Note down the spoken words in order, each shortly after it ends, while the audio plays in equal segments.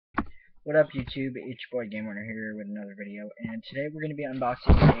What up YouTube, it's your boy GameWinner here with another video, and today we're going to be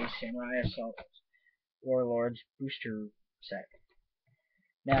unboxing a Samurai Assault Warlords booster set.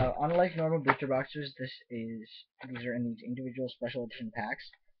 Now, unlike normal booster boxes, these are in these individual special edition packs.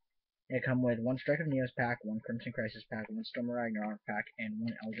 They come with one Strike of Neos pack, one Crimson Crisis pack, one Storm of Ragnarok pack, and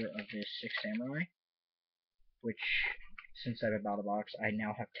one Elder of the Six Samurai, which, since I bought a box, I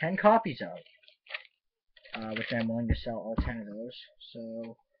now have 10 copies of, which I'm willing to sell all 10 of those.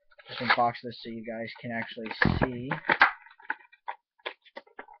 So just unbox this so you guys can actually see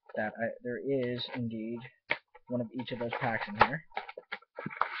that there is indeed one of each of those packs in here.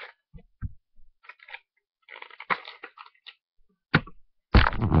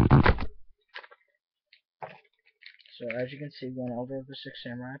 So as you can see, one Elder of the Six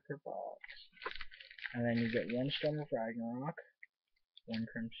Samurai per box. And then you get one Storm of Ragnarok, one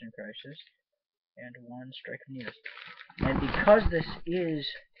Crimson Crisis, and one Strike of Neos. And because this is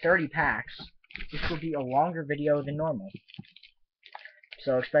 30 packs, this will be a longer video than normal.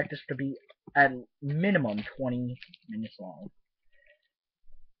 So expect this to be at minimum 20 minutes long.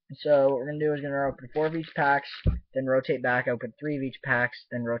 And so what we're going to do is going to open 4 of each packs, then rotate back, open 3 of each packs,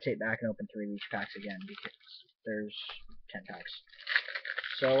 then rotate back and open 3 of each packs again, because there's 10 packs.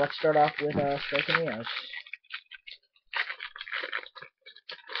 So let's start off with Strike of Neos.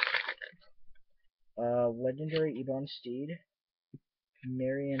 Legendary Ebon Steed,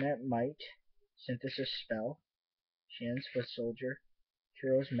 Marionette Might, Synthesis Spell, Shan's Foot Soldier,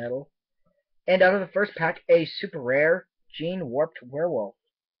 Hero's Medal, and out of the first pack, a super rare Gene Warped Werewolf.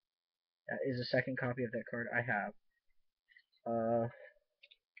 That is the second copy of that card I have.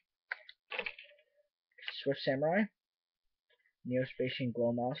 Swift Samurai, Neospatian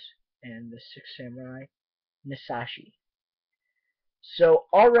Glomos, and the Six Samurai Nisashi. So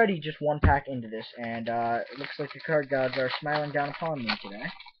already just one pack into this, and it looks like the card gods are smiling down upon me today.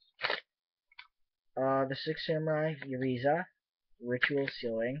 The Six Samurai Yuriza, Ritual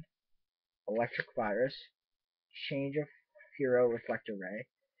Sealing, Electric Virus, Change of Hero Reflector Ray,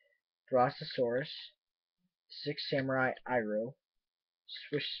 Drososaurus, Six Samurai Iroh,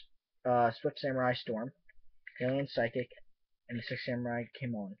 Swift Samurai Storm, Alien Psychic, and the Six Samurai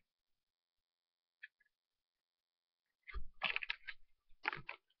Kimon.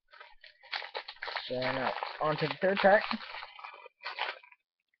 So now, on to the third pack.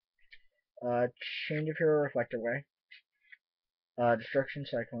 Change of Hero Reflector Ray, Destruction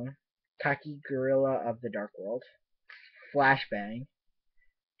Cyclone, Kaki Gorilla of the Dark World, Flashbang,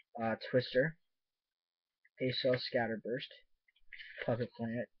 Twister, Acel Scatterburst, Puppet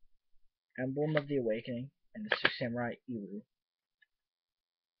Planet, Emblem of the Awakening, and the Six Samurai Iru.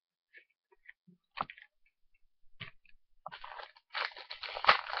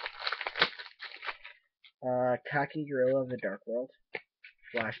 Kaki Gorilla of the Dark World,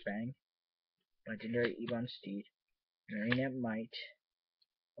 Flashbang, Legendary Ebon Steed, Marionette Might,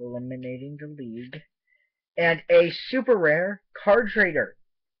 Eliminating the League, and a super rare Card Trader.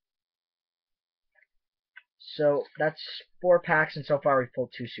 So that's 4 packs, and so far we've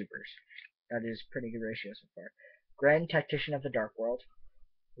pulled 2 supers. That is pretty good ratio so far. Grand Tactician of the Dark World,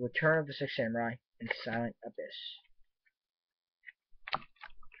 Return of the Six Samurai, and Silent Abyss.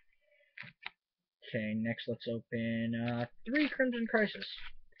 Okay, next let's open 3 Crimson Crisis.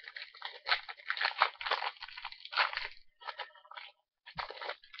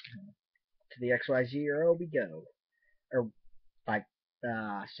 To the XYZ Euro we go. Or, by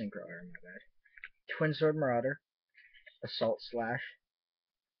Synchro error, my bad. Twin Sword Marauder, Assault Slash,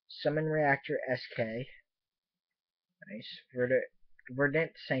 Summon Reactor SK, nice,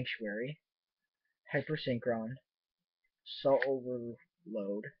 Verdant Sanctuary, Hypersynchron, Assault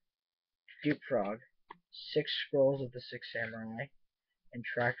Overload, Dupe Frog, 6 Scrolls of the Six Samurai, and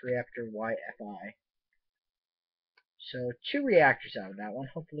Tracked Reactor YFI. So 2 reactors out of that one.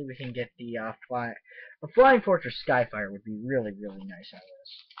 Hopefully we can get the Flying Fortress Skyfire would be really, really nice out of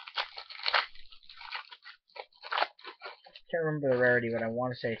this. Can't remember the rarity, but I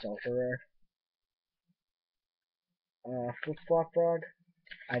want to say it's ultra rare. Flip Flop Frog,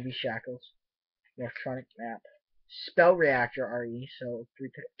 Ivy Shackles, Electronic Map, Spell Reactor RE, so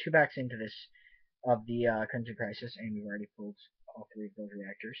 2 packs into this of the Crimson Crisis, and we've already pulled all 3 of those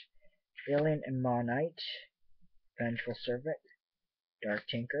reactors. Alien Ammonite, Vengeful Servant, Dark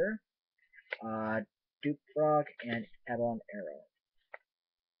Tinker, Dupe Frog, and Edelon Arrow.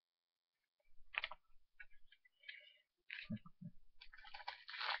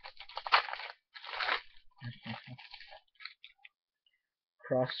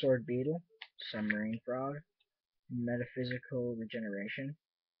 Cross Sword Beetle, Submarine Frog, Metaphysical Regeneration,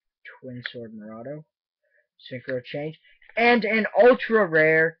 Twin Sword Marauder, Synchro Change, and an ultra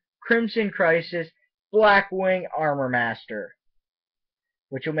rare Crimson Crisis Blackwing Armor Master,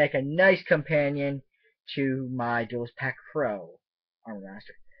 which will make a nice companion to my Duelist Pack Crow Armor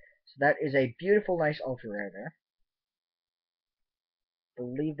Master. So that is a beautiful, nice ultra rare there. I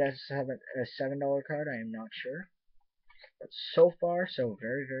believe that's a $7 card. I am not sure, but so far, so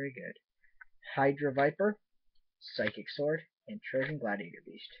very, very good. Hydra Viper, Psychic Sword, and Trojan Gladiator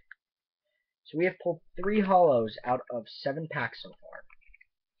Beast. So we have pulled 3 holos out of 7 packs so far.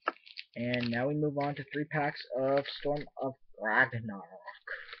 And now we move on to 3 packs of Storm of Ragnarok.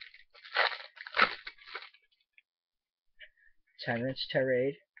 Tyrant's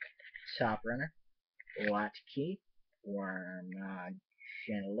Tirade, Top Runner, Latke,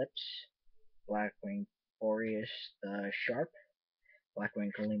 Genelips, Blackwing Boreas the Sharp,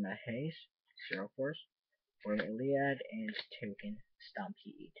 Blackwing Kalima Hayes, Zero Force, Worm Iliad, and Token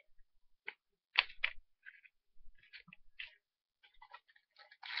Stampede.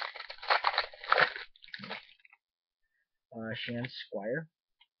 Shan Squire,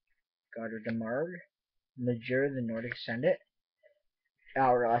 Goddard de Marg, Major the Nordic Ascendant,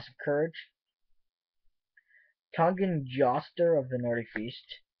 Hourglass of Courage, Tongan Joster of the Nordic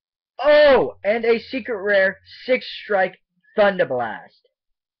Beast. Oh! And a secret rare 6-strike Thunderblast.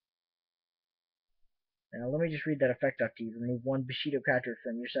 Now let me just read that effect off to you. Remove 1 Bushido character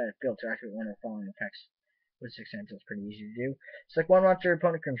from your side of the field to activate one of the following effects. With 6 hands, it's pretty easy to do. Select 1 monster your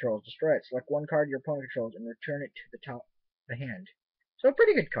opponent controls, destroy it. Select 1 card your opponent controls and return it to the top of the hand. So a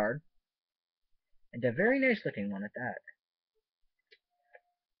pretty good card. And a very nice looking one at that.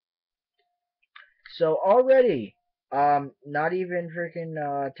 So already, not even freaking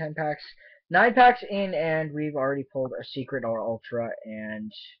 10 packs, 9 packs in, and we've already pulled a secret or ultra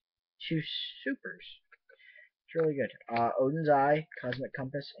and 2 supers. It's really good. Odin's Eye, Cosmic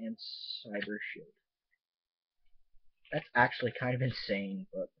Compass, and Cyber Shield. That's actually kind of insane,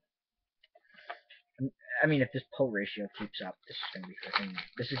 but I mean, if this pull ratio keeps up, this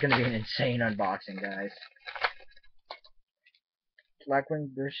is gonna be an insane unboxing, guys. Blackwing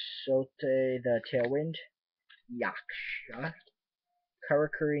Bersote the Tailwind, Yaksha,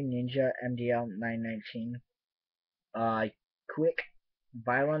 Karakuri Ninja MDL 919, Quick,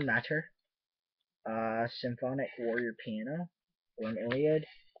 Violent Matter, Symphonic Warrior Piano, Worm Iliad,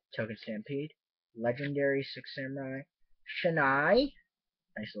 Token Stampede, Legendary 6 Samurai, Shanai,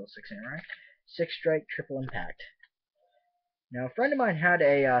 nice little 6 Samurai, 6-strike Triple Impact. Now, a friend of mine had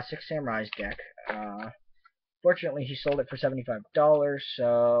a 6 Samurais deck. Fortunately, he sold it for $75,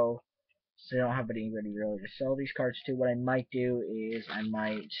 so I don't have anybody really to sell these cards to. What I might do is I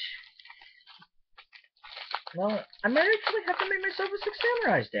might actually have to make myself a 6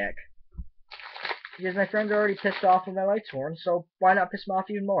 Samurais deck. Because my friends are already pissed off with my Lightsworn, so why not piss them off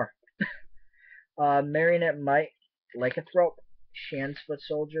even more? Marionette Might, Lycanthrope, Shan's Foot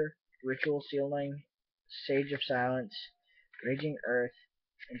Soldier, Ritual Sealing, Sage of Silence, Raging Earth,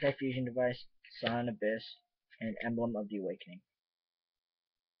 Anti-Fusion Device, Silent Abyss, and Emblem of the Awakening.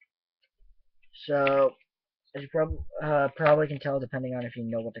 So, as you probably can tell, depending on if you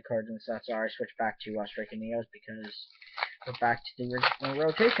know what the cards and stats are, I switched back to Striking Neos because we're back to the original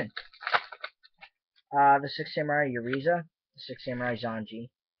rotation. The 6 Samurai Uriza, the 6 Samurai Zanji,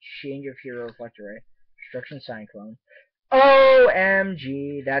 Change of Hero Reflector Ray, Destruction Cyclone.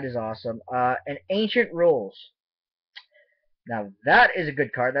 OMG, that is awesome. And Ancient Rules. Now that is a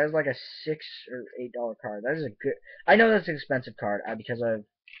good card. That is like a $6 or $8 card. That is a good. I know that's an expensive card because I've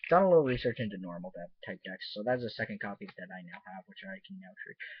done a little research into normal type decks. So that's a second copy that I now have, which I can now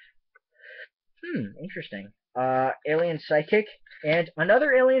trade. Interesting. Alien Psychic and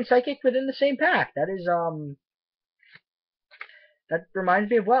another Alien Psychic within the same pack. That is that reminds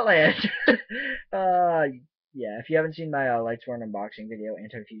me of Wetland. Yeah, if you haven't seen my Lightsworn unboxing video,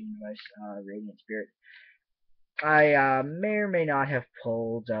 Anti-Fusion Device, Radiant Spirit, I may or may not have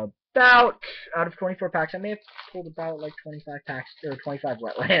pulled about, out of 24 packs, I may have pulled about like 25 packs, or 25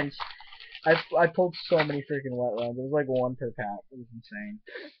 Wetlands. I pulled so many freaking Wetlands. It was like 1 per pack. It was insane.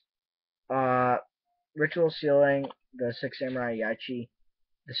 Ritual Sealing, the 6 Samurai Yachi,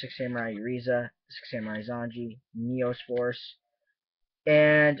 the 6 Samurai Uriza, the 6 Samurai Zanji, Neos Force,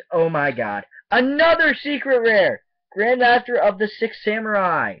 and, oh my god, another secret rare! Grandmaster of the 6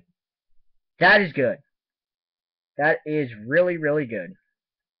 Samurai! That is good. That is really, really good.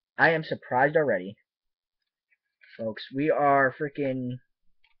 I am surprised already. Folks, we are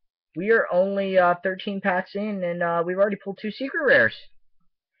only 13 packs in, and we've already pulled 2 secret rares.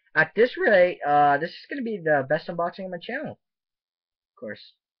 At this rate, this is going to be the best unboxing on my channel. Of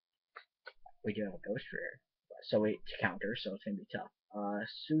course, we do have a ghost rare, so to counter, so it's going to be tough.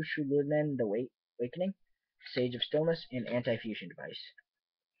 Sushulunen, the Awakening, Sage of Stillness, and Anti-Fusion Device.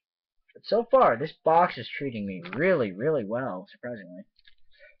 But so far, this box is treating me really, really well, surprisingly.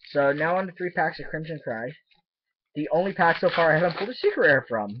 So now on to 3 packs of Crimson Cry. The only pack so far I haven't pulled a secret rare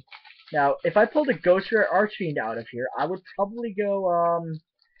from. Now, if I pulled a Ghost Rare Archfiend out of here, I would probably go,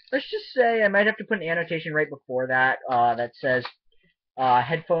 let's just say I might have to put an annotation right before that, that says,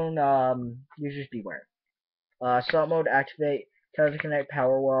 headphone, users beware. Assault mode activate, Telekinetic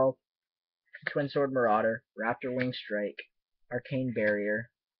Power Wall, Twin Sword Marauder, Raptor Wing Strike, Arcane Barrier,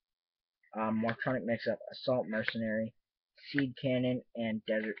 Mortronic Mix-Up, Assault Mercenary, Seed Cannon, and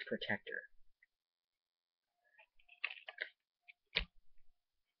Desert Protector.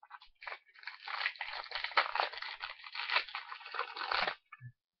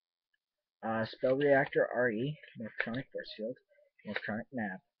 Spell Reactor RE, Mortronic Force Field, Mortronic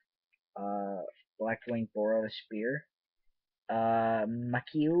Nap, Blackwing Boral the Spear,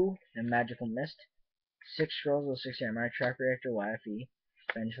 Makiu, the Magical Mist, 6 Scrolls of 6 Samurai, Track Reactor YFE,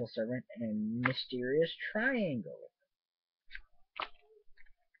 Vengeful Servant, and Mysterious Triangle.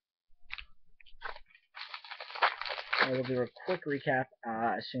 I will do a quick recap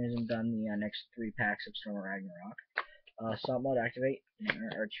as soon as I'm done the next 3 packs of Storm Ragnarok. Assault Mode activate,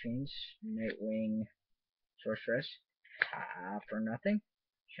 Nightmare Archfiends, Nightwing Sorceress, for nothing,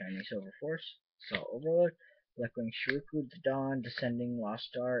 Shiny Silver Force, Assault Overload, Blackwing Shuriku, the Dawn, Descending Lost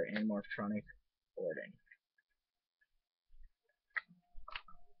Star, and Mortronic Orden.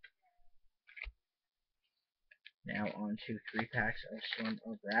 Now on to 3 packs of Storm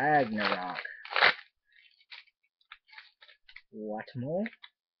of Ragnarok. Watmo,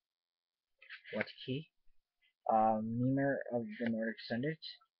 Watki, Mimir of the Nordic Ascendants,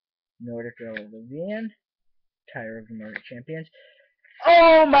 Nordic Relivian, Tyre of the Nordic Champions.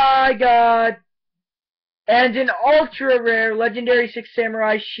 Oh my god! And an ultra rare legendary 6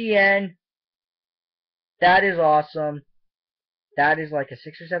 Samurai Shien. That is awesome. That is like a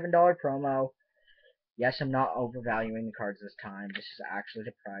 $6 or $7 promo. Yes, I'm not overvaluing the cards this time. This is actually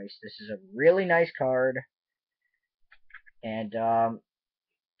the price. This is a really nice card. And,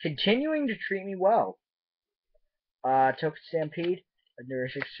 continuing to treat me well. Token Stampede, legendary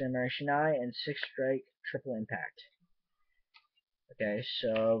 6 Samurai Shinai, and 6 Strike Triple Impact. Okay,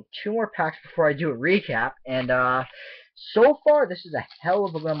 so 2 more packs before I do a recap, and so far this is a hell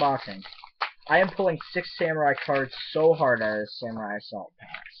of a good unboxing. I am pulling 6 Samurai cards so hard out of Samurai Assault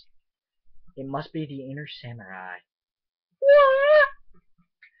packs. It must be the Inner Samurai.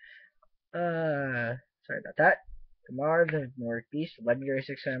 Sorry about that. Kamar the Nordic Beast, legendary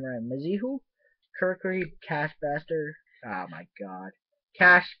 6 Samurai Mizihu, Kurkuri Cashmaster, oh my god,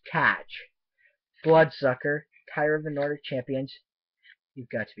 Cash Catch, Bloodsucker, Tyre of the Nordic Champions. You've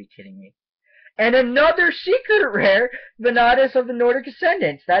got to be kidding me. And another secret rare, Venatus of the Nordic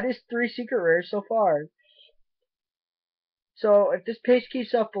Ascendants. That is 3 secret rares so far. So, if this pace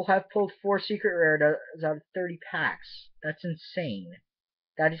keeps up, we'll have pulled 4 secret rares out of 30 packs. That's insane.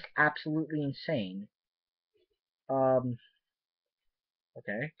 That is absolutely insane.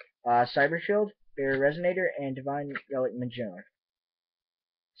 Okay. Cyber Shield, Barrier Resonator, and Divine Relic Major.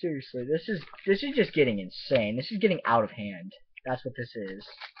 Seriously, this is just getting insane. This is getting out of hand. That's what this is.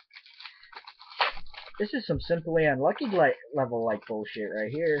 This is some simply unlucky level like bullshit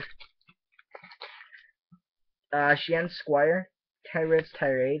right here. Shien Squire, Tyret's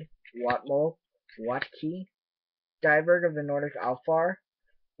Tirade, Watmo, Watki, Diverg of the Nordic Alfar,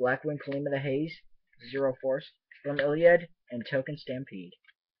 Blackwing Kalima the Haze, Zero Force, from Iliad, and Token Stampede.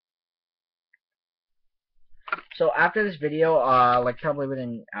 So after this video, like probably within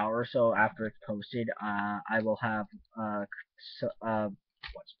an hour or so after it's posted, I will have,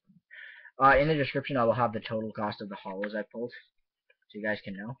 in the description I will have the total cost of the holos I pulled, so you guys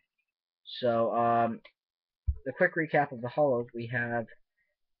can know. So, the quick recap of the holos, we have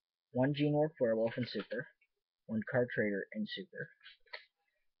 1 Gene Warp Werewolf in Super, 1 Card Trader in Super,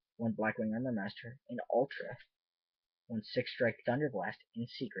 1 Blackwing Armor Master in Ultra, 1 6 Strike Thunderblast in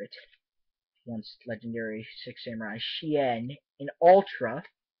Secret, 1 Legendary 6 Samurai Shien in Ultra,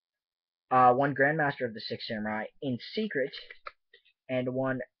 1 Grandmaster of the 6 Samurai in Secret, and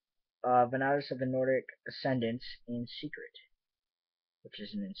 1 Venatus of the Nordic Ascendants in Secret, which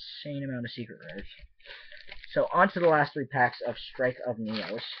is an insane amount of secret rares. So, on to the last 3 packs of Strike of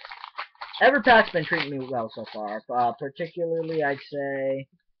Neos. Every pack's been treating me well so far, particularly, I'd say,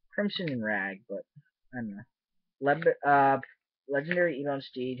 Crimson and Rag, but, I don't know. Legendary Elon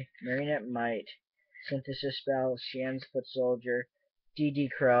Steed, Marionette Might, Synthesis Spell, Shien's Foot Soldier, DD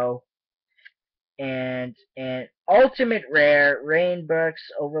Crow, and an ultimate rare,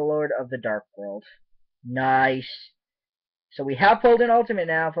 Rainbuck's Overlord of the Dark World. Nice. So we have pulled an ultimate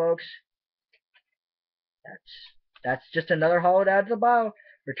now, folks. That's just another holo to add to the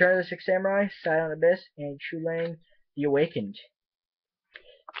Return of the Six Samurai, Silent Abyss, and Chulang the Awakened.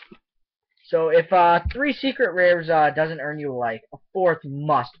 So if 3 secret rares doesn't earn you a like, a 4th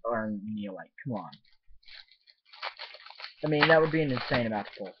must earn you a like. Come on. I mean, that would be an insane amount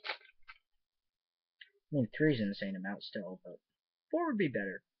to pull. I mean, 3 is an insane amount still, but 4 would be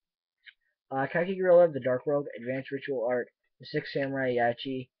better. Kaki Gorilla of the Dark World, Advanced Ritual Art, the Six Samurai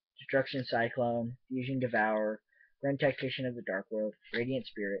Yachi, Destruction Cyclone, Fusion Devourer, Grand Tactician of the Dark World, Radiant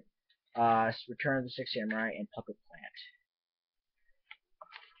Spirit, Return of the Six Samurai, and Puppet Plant.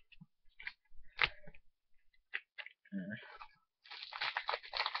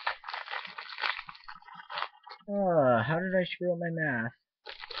 How did I screw up my math?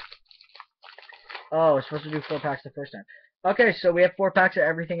 Oh, we're supposed to do 4 packs the first time. Okay, so we have 4 packs of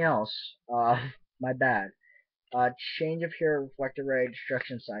everything else. My bad. Change of Hero, Reflector Ray,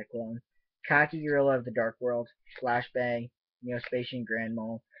 Destruction Cyclone, Kaki Gorilla of the Dark World, Flashbang, Neospatian Grand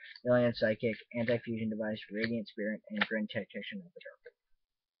Mole, Alien Psychic, Anti-Fusion Device, Radiant Spirit, and Grand Tactician of the Dark World.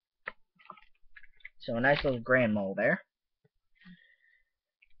 So a nice little Grand Mole there.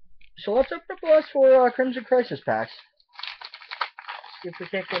 So let's open up the last 4 Crimson Crisis packs. See if we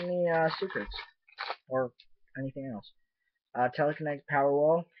can't get any secrets. Or anything else. Telekinetic Power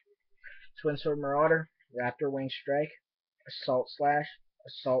Wall, Twin Sword Marauder, Raptor Wing Strike, Assault Slash,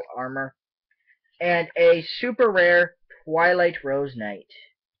 Assault Armor, and a super rare Twilight Rose Knight.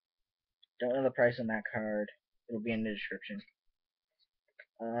 Don't know the price on that card. It'll be in the description.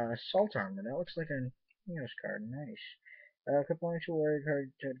 Assault Armor. That looks like a Neos card. Nice. Component to warrior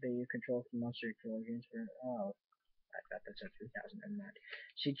card that you control from monster explosions. Oh, I thought that's a 3000 in that.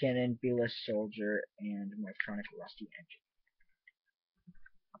 Sea Cannon, B-List Soldier, and Electronic Rusty Engine.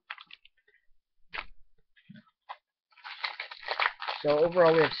 So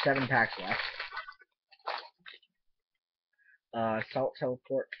overall we have 7 packs left. Assault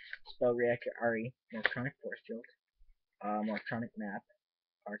Teleport, Spell Reactor RE, Electronic Force Field, Electronic Map,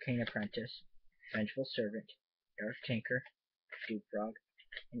 Arcane Apprentice, Vengeful Servant, Dark Tinker, Duke Frog,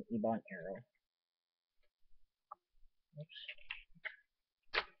 and Ebon Arrow. Oops.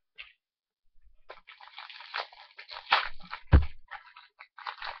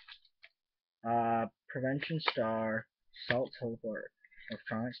 Prevention Star, Salt Teleport,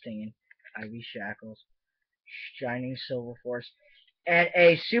 Electronic Stinging, Ivy Shackles, Shining Silver Force, and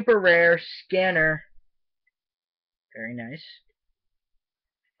a super rare Scanner. Very nice.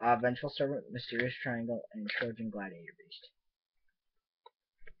 Vengeful Servant, Mysterious Triangle, and Trojan Gladiator Beast.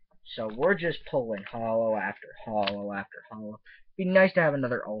 So we're just pulling holo after holo after holo. Be nice to have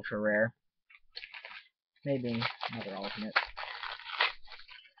another ultra rare. Maybe another alternate.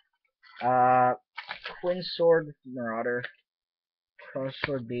 Twin Sword Marauder, Cross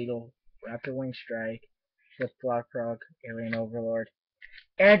Sword Beetle, Raptor Wing Strike, Flip Flop Frog, Alien Overlord,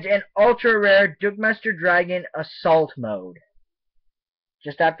 and an ultra rare Jugmaster Dragon Assault Mode.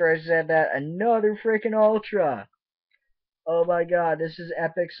 Just after I said that, another freaking ultra. Oh my god, this is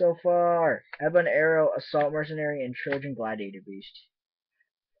epic so far. Ebon Arrow, Assault Mercenary, and Trojan Gladiator Beast.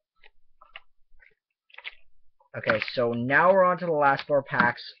 Okay, so now we're on to the last 4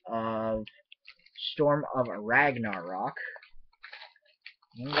 packs of Storm of Ragnarok.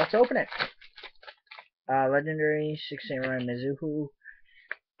 Let's open it. Legendary Six Samurai Mizuho,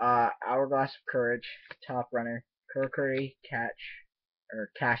 Hourglass of Courage, Top Runner, Kurokuri Cash,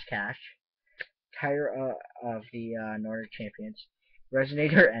 Kyra of the Nordic Champions,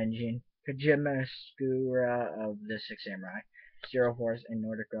 Resonator Engine, Kajima Skura of the Six Samurai, Zero Force, and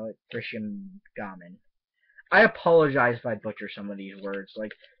Nordic Relic, Grisham Gamin. I apologize if I butcher some of these words.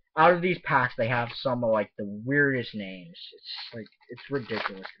 Like, out of these packs, they have some of, like, the weirdest names. It's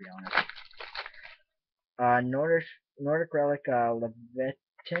ridiculous, to be honest. Nordic Relic,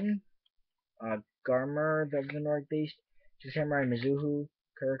 Levitin, Garmer of the Nordic Beast, Six Samurai Mizuho,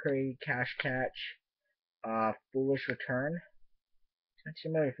 Kurokuri Cash Catch, Foolish Return. It's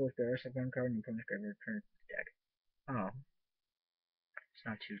similar to Foolish Bear, like one card and opponent's grave return to the deck. Oh. It's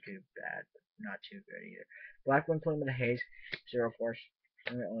not too bad, but not too good either. Blackwind Plume of the Haze, Zero Force,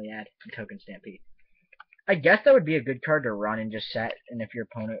 only add, and Token Stampede. I guess that would be a good card to run and just set, and if your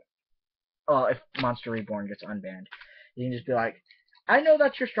opponent, if Monster Reborn gets unbanned, you can just be like, I know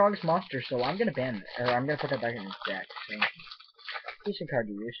that's your strongest monster, so I'm gonna ban it, or I'm gonna put that back in his deck. So, decent card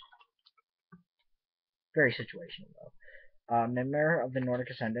to use. Very situational though. Mimir of the Nordic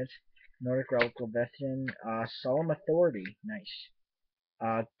Ascendants, Nordic Relic Leviathan, Solemn Authority, nice.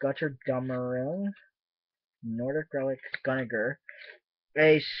 Gutter Dummeril, Nordic Relic Gunniger,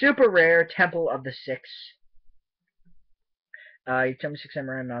 a super rare Temple of the Six. You tell me Six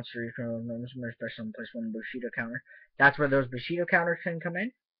Samurai monster, you can remember special and place 1 Bushido counter. That's where those Bushido counters can come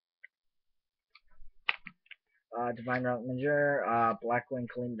in. Divine Relic Ninja, Blackwing,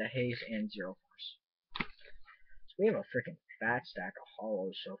 Kalim the Haze, and Zero Force. So we have a freaking fat stack of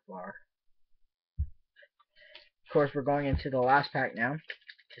holos so far. Of course, we're going into the last pack now.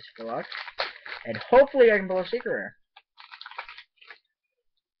 Kiss for luck. And hopefully I can pull a secret rare.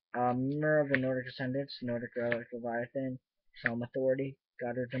 Mirror of the Nordic Ascendants, Nordic Relic Leviathan, Psalm Authority,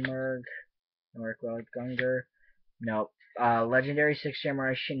 Goddard Demurg, Nordic Relic Gungar. Nope. Legendary 6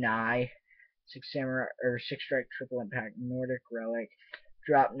 Samurai Shinai, 6 Samurai or 6 Strike Triple Impact, Nordic Relic,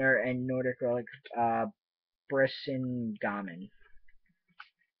 Dropner, and Nordic Relic Brissingamen.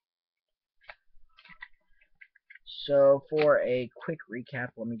 So for a quick recap,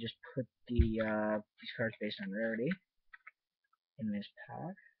 let me just put these cards based on rarity in this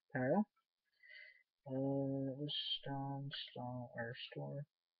pile. Store.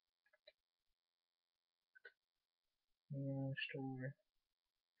 Yeah, store.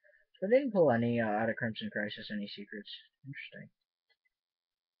 So I didn't pull any out of Crimson Crisis, any secrets. Interesting.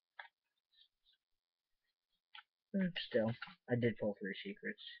 Still, I did pull 3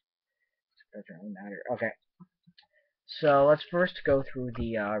 secrets. Doesn't really matter. Okay. So let's first go through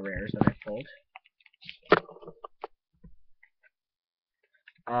the rares that I pulled.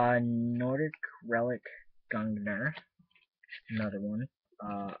 Nordic Relic Gungnir. Another one.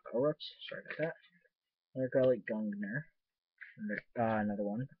 Oh, whoops. Sorry about that. Nordic Relic Gungnir. Another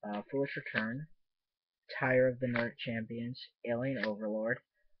one. Foolish Return. Tire of the Nordic Champions. Alien Overlord.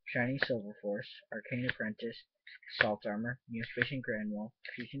 Shining Silver Force. Arcane Apprentice. Assault Armor. Neospatian Grandwall.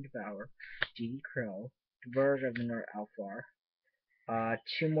 Fusion Devourer. DD Crow. Dverg of the North Alfar.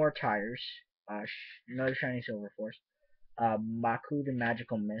 2 more tires. Another Shining Silver Force. Maku the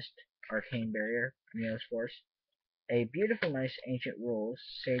Magical Mist. Arcane Barrier. Neos Force. A Beautiful Nice Ancient Rules.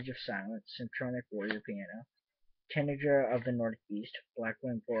 Sage of Silence. Synchronic Warrior Piano. Tanager of the Nordic Beast.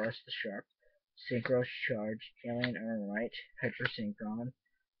 Blackwing Boros the Shark. Synchros Charge. Alien Ermite. Hypersynchron.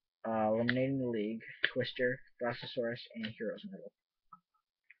 Eliminating the League. Twister. Brachiosaurus, and Heroes Medal.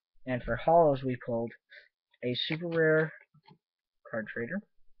 And for holos, we pulled a super rare Card Trader,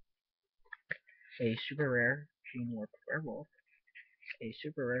 a super rare Gene Warp Werewolf, a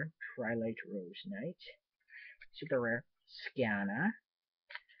super rare Twilight Rose Knight, super rare Scanna,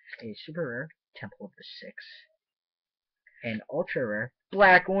 a super rare Temple of the Six, an ultra rare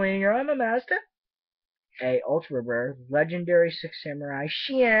Blackwing Grandmaster, a ultra rare Legendary 6 Samurai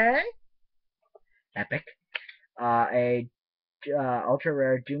Xian, epic, a ultra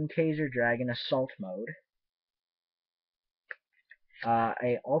rare Doomcazer Dragon Assault Mode,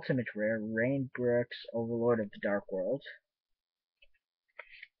 a ultimate rare Rainbrooks Overlord of the Dark World,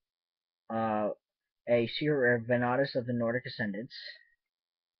 a secret rare Venatus of the Nordic Ascendants,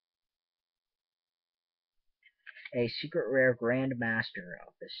 a secret rare Grandmaster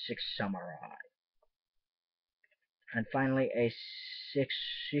of the Six Samurai, and finally a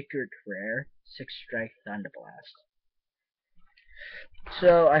secret rare 6 Strike Thunderblast.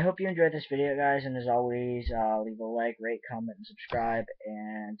 So I hope you enjoyed this video, guys, and as always, leave a like, rate, comment, and subscribe.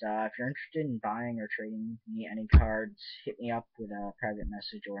 And if you're interested in buying or trading me any cards, hit me up with a private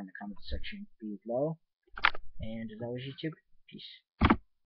message or in the comment section below. And as always, YouTube, peace.